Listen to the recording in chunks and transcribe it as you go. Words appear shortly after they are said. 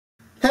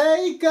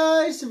Hey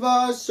guys,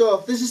 what's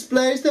up? This is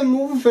Blaze the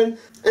Movie Fan,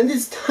 and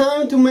it's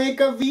time to make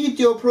a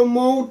video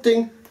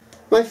promoting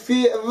my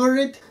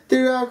favorite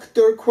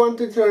director,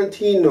 Quentin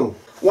Tarantino.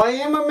 Why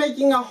am I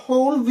making a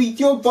whole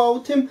video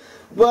about him?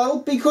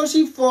 Well, because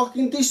he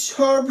fucking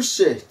deserves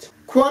it.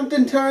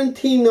 Quentin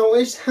Tarantino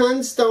is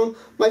hands down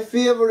my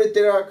favorite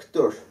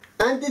director.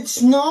 And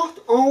it's not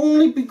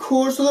only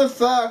because of the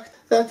fact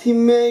that he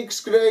makes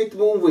great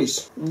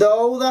movies,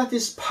 though that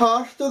is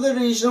part of the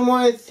reason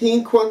why I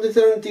think Quentin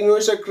Tarantino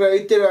is a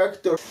great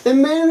director. The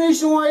main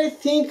reason why I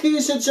think he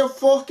is such a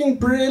fucking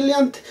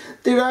brilliant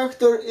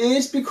director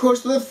is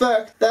because of the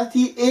fact that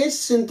he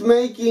isn't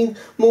making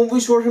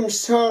movies for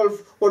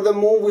himself or the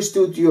movie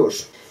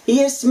studios.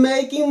 He is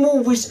making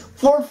movies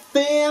for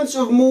fans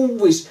of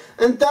movies,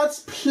 and that's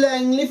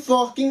plainly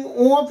fucking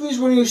obvious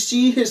when you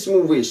see his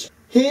movies.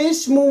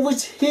 His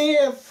movies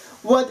have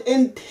what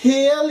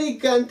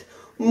intelligent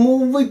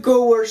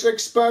moviegoers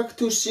expect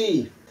to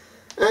see.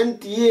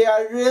 And yeah,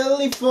 I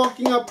really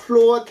fucking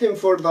applaud him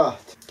for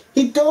that.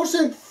 He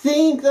doesn't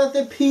think that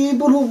the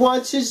people who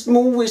watch his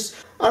movies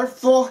are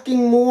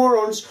fucking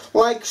morons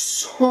like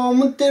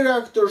some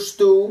directors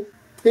do.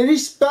 He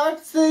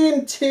respects the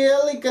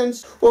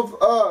intelligence of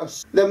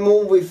us, the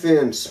movie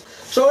fans.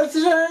 So it's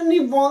any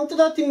wonder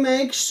that he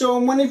makes so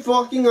many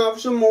fucking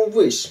awesome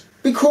movies.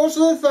 Because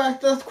of the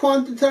fact that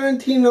Quentin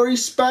Tarantino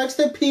respects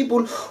the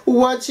people who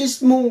watch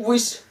his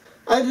movies,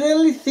 I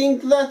really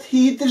think that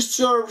he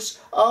deserves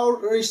our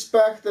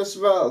respect as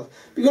well.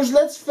 Because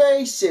let's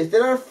face it,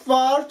 there are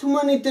far too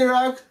many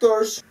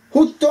directors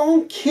who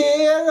don't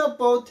care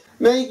about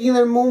making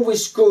their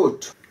movies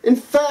good. In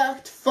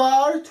fact,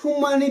 far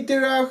too many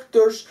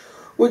directors,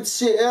 which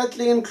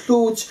sadly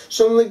includes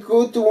some of the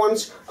good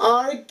ones,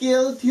 are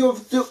guilty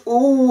of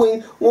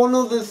doing one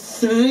of the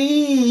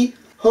three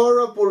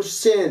horrible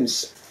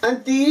sins.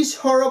 And these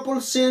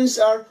horrible sins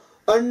are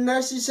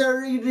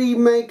unnecessary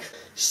remake,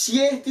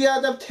 shitty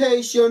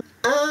adaptation,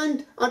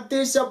 and a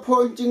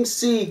disappointing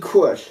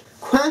sequel.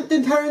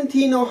 Quentin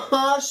Tarantino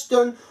has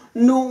done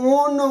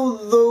none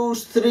of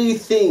those three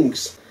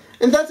things.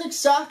 And that's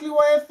exactly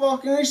why I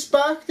fucking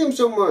respect him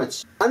so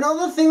much.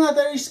 Another thing that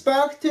I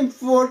respect him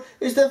for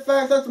is the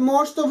fact that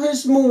most of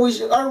his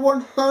movies are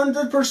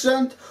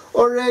 100%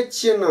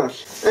 original.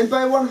 And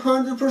by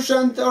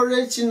 100%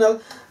 original,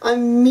 I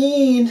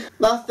mean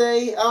that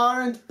they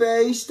aren't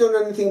based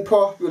on anything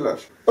popular.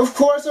 Of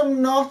course,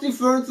 I'm not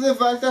referring to the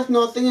fact that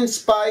nothing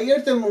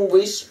inspired the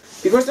movies,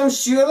 because I'm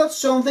sure that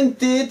something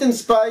did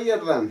inspire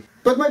them.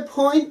 But my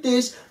point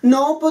is,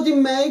 nobody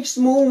makes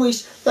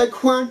movies like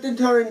Quentin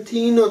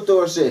Tarantino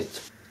does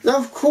it. Now,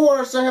 of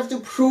course, I have to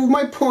prove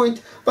my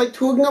point by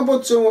talking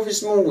about some of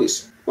his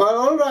movies.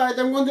 Well, alright,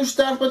 I'm going to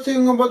start by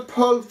talking about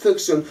Pulp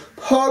Fiction.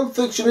 Pulp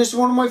Fiction is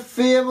one of my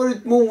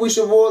favorite movies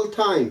of all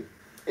time.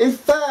 In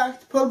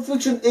fact, Pulp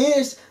Fiction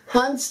is,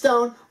 hands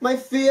down, my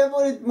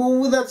favorite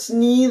movie that's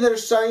neither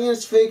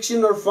science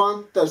fiction or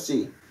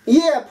fantasy.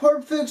 Yeah,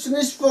 Pulp Fiction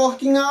is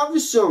fucking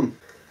awesome.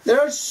 There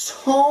are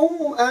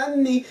so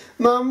many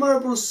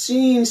memorable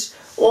scenes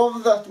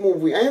of that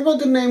movie. I'm going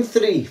to name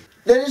three.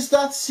 There is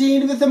that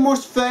scene with the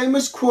most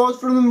famous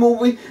quote from the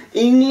movie,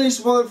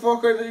 "English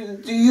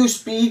motherfucker, do you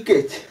speak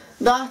it?"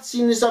 That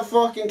scene is a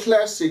fucking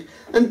classic.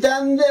 And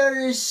then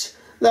there is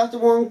that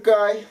one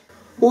guy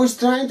who is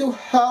trying to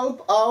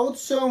help out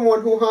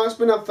someone who has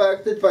been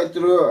affected by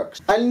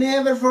drugs. I'll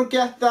never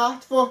forget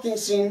that fucking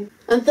scene.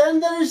 And then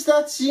there is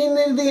that scene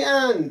in the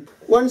end,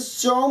 when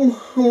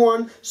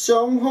someone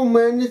somehow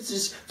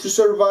manages to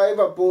survive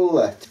a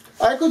bullet.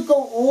 I could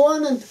go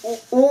on and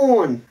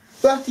on.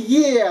 But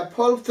yeah,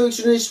 Pulp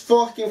Fiction is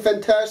fucking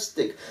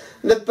fantastic.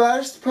 The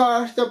best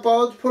part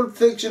about Pulp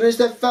Fiction is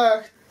the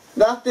fact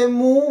that the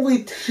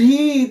movie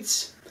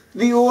treats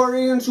the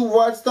audience who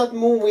watch that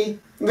movie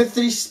with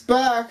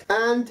respect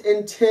and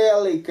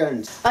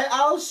intelligence. I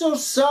also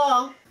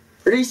saw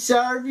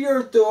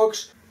Reservoir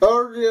Dogs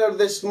earlier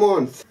this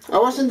month. I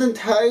wasn't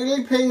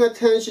entirely paying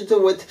attention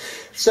to it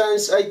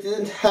since I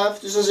didn't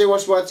have to, since I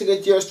was watching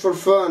it just for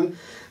fun.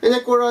 And I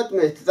gotta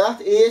admit,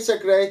 that is a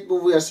great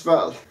movie as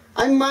well.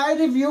 I might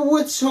review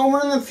it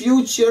somewhere in the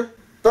future,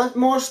 but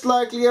most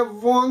likely I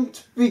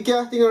won't be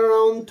getting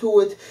around to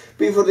it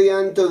before the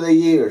end of the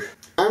year.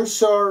 I'm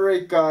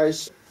sorry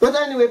guys. But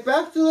anyway,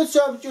 back to the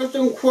subject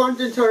on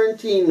Quentin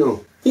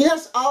Tarantino. He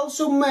has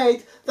also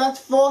made that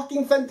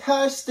fucking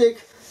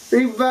fantastic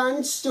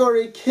revenge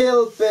story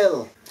Kill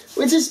Bill,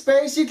 which is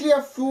basically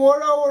a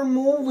 4-hour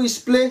movie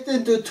split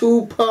into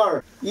two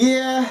parts.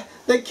 Yeah,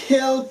 the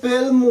Kill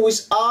Bill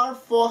movies are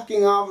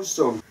fucking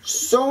awesome.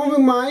 Some of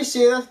you might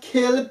say that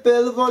Kill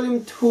Bill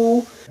Volume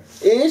 2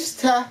 is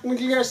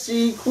technically a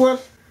sequel.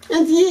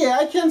 And yeah,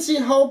 I can see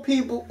how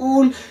people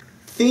will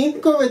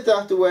think of it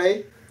that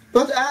way.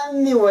 But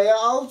anyway, I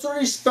also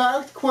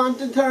respect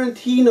Quentin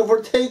Tarantino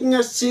for taking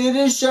a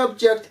serious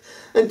subject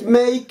and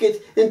make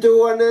it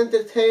into an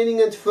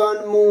entertaining and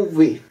fun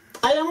movie.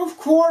 I am of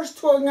course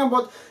talking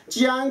about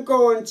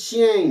Django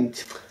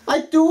Unchained.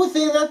 I do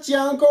think that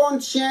Django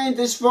Unchained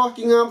is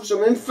fucking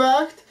awesome. In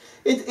fact,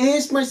 it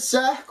is my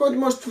second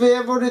most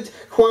favorite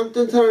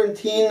Quentin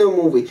Tarantino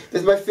movie,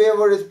 with my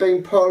favorite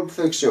being Pulp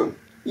Fiction.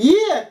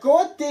 Yeah,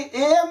 god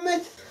damn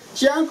it!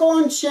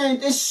 Django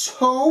Unchained is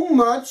so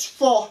much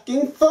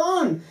fucking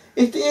fun.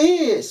 It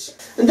is.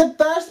 And the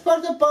best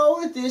part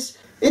about it is,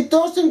 it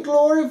doesn't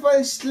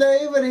glorify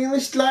slavery in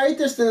the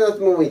slightest in that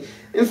movie.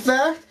 In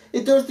fact,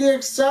 it does the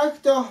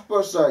exact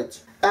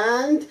opposite.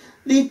 And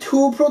the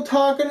two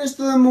protagonists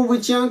of the movie,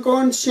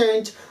 Django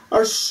Unchained,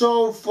 are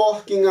so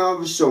fucking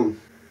awesome.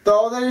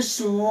 Though there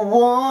is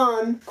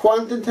one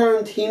Quentin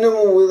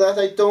Tarantino movie that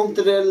I don't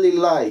really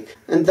like,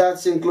 and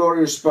that's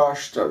Inglourious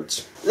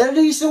Basterds. The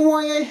reason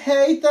why I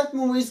hate that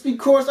movie is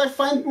because I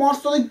find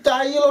most of the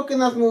dialogue in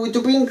that movie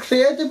to be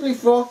incredibly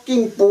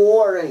fucking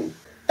boring.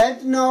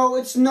 And no,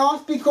 it's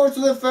not because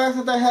of the fact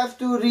that I have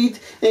to read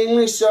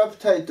English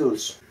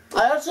subtitles.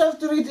 I also have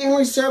to read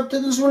English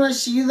subtitles when I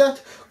see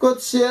that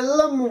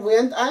Godzilla movie,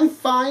 and I'm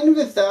fine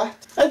with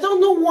that. I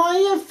don't know why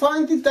I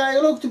find the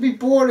dialogue to be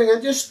boring,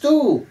 I just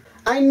do.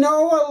 I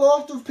know a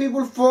lot of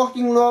people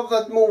fucking love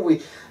that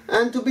movie,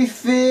 and to be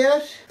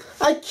fair,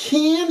 I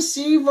can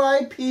see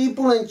why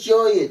people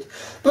enjoy it,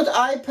 but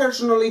I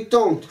personally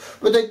don't.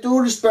 But I do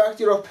respect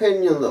your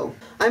opinion though.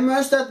 I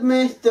must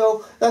admit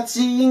though, that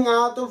seeing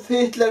Adolf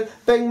Hitler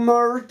being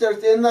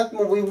murdered in that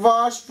movie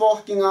was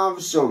fucking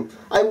awesome.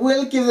 I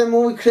will give the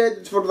movie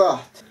credit for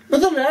that.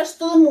 But the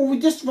rest of the movie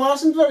just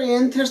wasn't very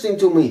interesting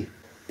to me.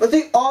 But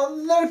the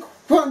other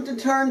Quentin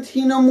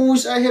Tarantino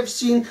movies I have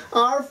seen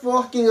are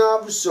fucking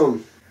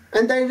awesome.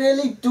 And I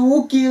really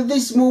do give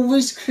these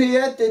movies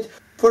credit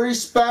for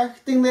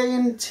respecting the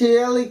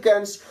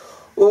intelligence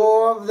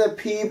of the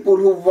people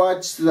who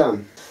watch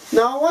them.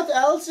 Now what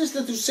else is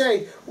there to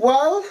say?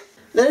 Well,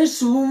 there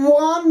is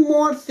one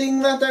more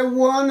thing that I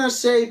wanna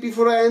say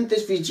before I end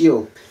this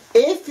video.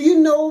 If you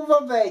know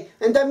of a way,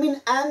 and I mean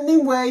any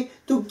way,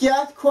 to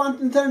get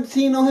Quentin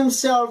Tarantino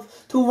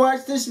himself to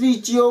watch this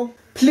video,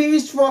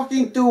 please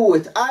fucking do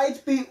it.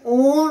 I'd be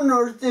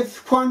honored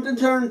if Quentin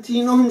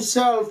Tarantino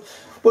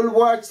himself will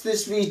watch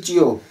this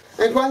video.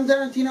 And Quentin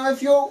Tarantino,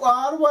 if you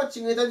are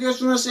watching it, I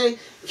just want to say,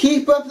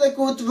 keep up the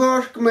good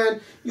work,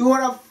 man. You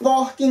are a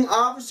fucking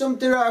awesome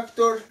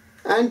director.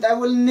 And I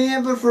will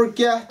never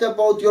forget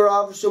about your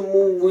awesome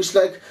movies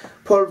like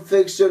Pulp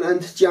Fiction and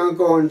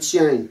Django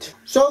Unchained.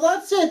 So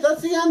that's it.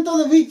 That's the end of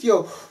the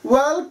video.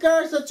 Well,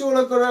 guys, that's all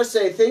I gotta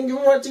say. Thank you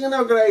for watching and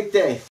have a great day.